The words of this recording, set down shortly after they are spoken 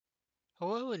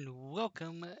Hello and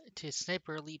welcome to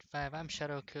Sniper Elite 5. I'm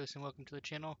Shadow Coast and welcome to the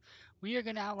channel. We are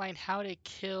going to outline how to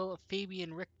kill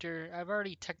Fabian Richter. I've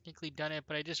already technically done it,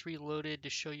 but I just reloaded to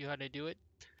show you how to do it.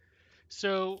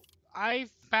 So I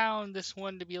found this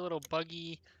one to be a little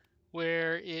buggy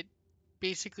where it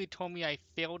basically told me I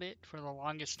failed it for the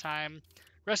longest time.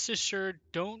 Rest assured,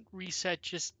 don't reset,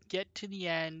 just get to the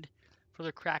end for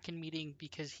the Kraken meeting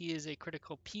because he is a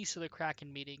critical piece of the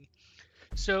Kraken meeting.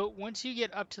 So once you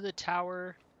get up to the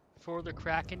tower for the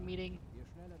Kraken meeting,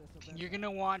 you're going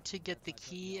to want to get the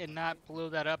key and not blow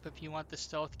that up if you want the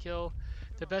stealth kill.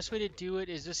 The best way to do it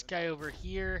is this guy over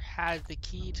here has the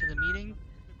key to the meeting.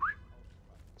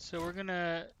 So we're going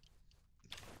to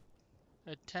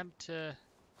attempt to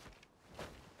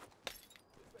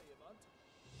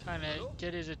kind of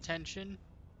get his attention.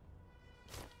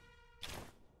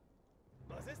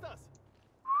 Was ist das?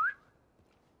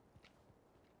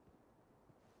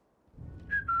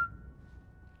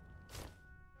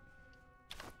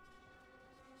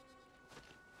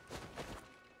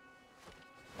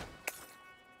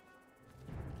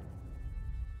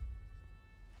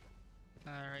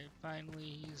 Alright,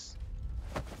 finally he's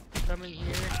coming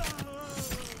here.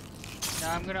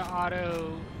 Now I'm going to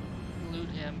auto loot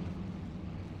him.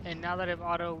 And now that I've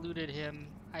auto looted him,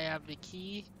 I have the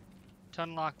key to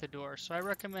unlock the door. So I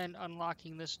recommend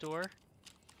unlocking this door.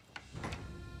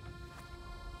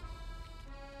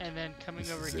 And then coming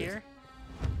over here.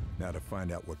 Now to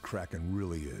find out what Kraken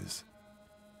really is.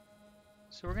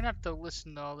 So we're going to have to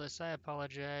listen to all this. I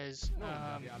apologize.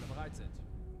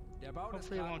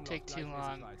 Hopefully it won't take too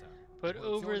long. But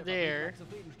over there,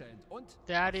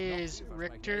 that is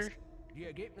Richter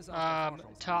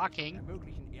talking.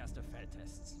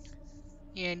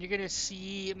 And you're going to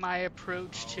see my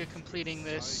approach to completing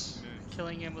this,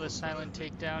 killing him with a silent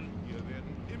takedown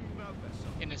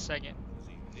in a second.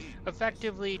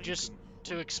 Effectively, just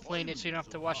to explain it so you don't have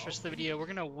to watch the rest of the video, we're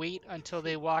going to wait until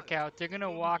they walk out. They're going to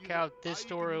walk out this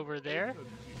door over there,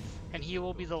 and he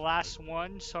will be the last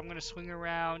one. So I'm going to swing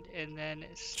around and then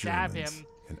stab him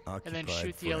and then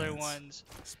shoot the other ones.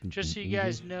 Just so you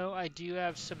guys know, I do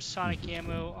have subsonic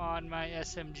ammo on my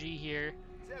SMG here,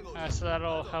 so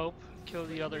that'll help kill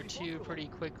the other two pretty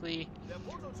quickly.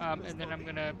 And then I'm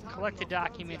going to collect the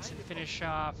documents and finish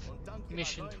off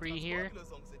mission 3 here.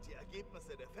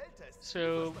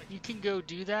 So you can go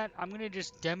do that. I'm going to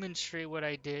just demonstrate what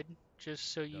I did,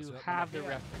 just so you have the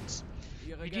reference.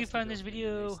 If you do find this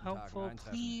video helpful,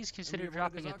 please consider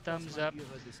dropping a thumbs up.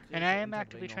 And I am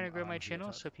actively trying to grow my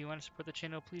channel, so if you want to support the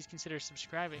channel, please consider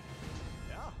subscribing.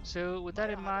 So with that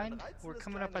in mind, we're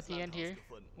coming up at the end here.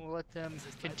 We'll let them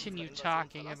continue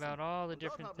talking about all the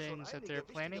different things that they're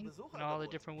planning and all the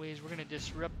different ways we're going to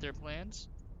disrupt their plans.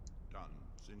 Dann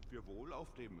sind wir wohl auf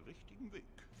dem richtigen Weg.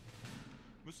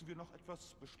 Müssen wir noch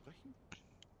etwas besprechen?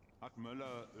 Hat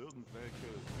Möller irgendwelche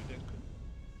Bedenken?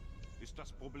 Ist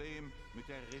das Problem mit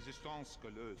der Resistance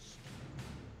gelöst?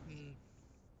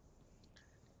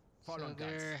 So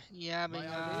they're yabbing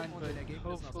on, but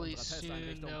hopefully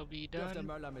soon they'll be done.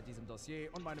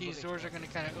 These doors are going to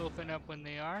kind of open up when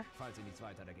they are.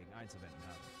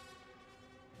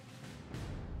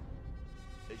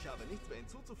 Ich habe nichts mehr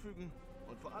hinzuzufügen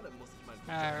und vor allem muss ich mein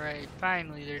Alright,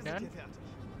 finally they're done.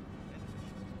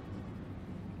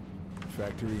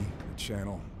 Factory, a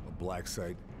channel, a black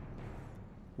site.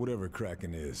 Whatever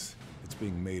Kraken is, it's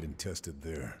being made and tested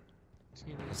there.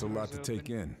 That's a lot to take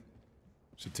in.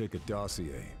 Should take a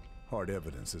dossier. Hard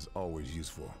evidence is always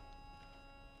useful.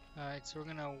 Alright, so we're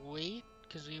gonna wait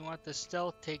because we want the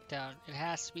stealth takedown. It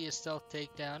has to be a stealth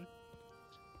takedown.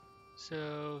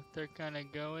 So they're kind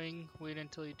of going. Wait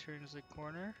until he turns the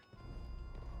corner.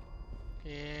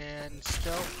 And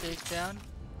stealth takedown.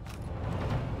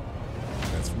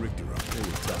 That's Richter up there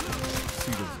with top.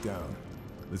 See those down.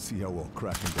 Let's see how well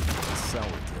Kraken does with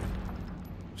sourdough.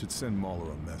 Should send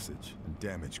Mahler a message and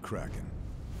damage Kraken.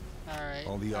 Alright,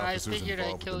 All the I officers figured I'd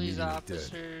involved kill with the these meeting are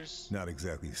officers. dead. Not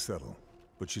exactly subtle,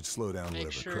 but should slow down Make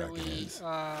whatever sure Kraken we is.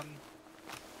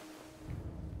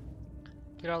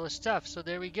 get all the stuff. So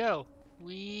there we go.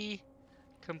 We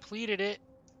completed it.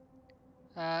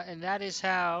 And that is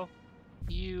how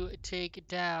you take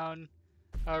down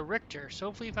Richter. So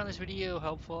hopefully you found this video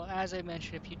helpful. As I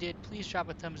mentioned, if you did, please drop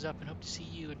a thumbs up and hope to see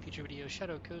you in future videos.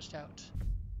 Shadow Coast out.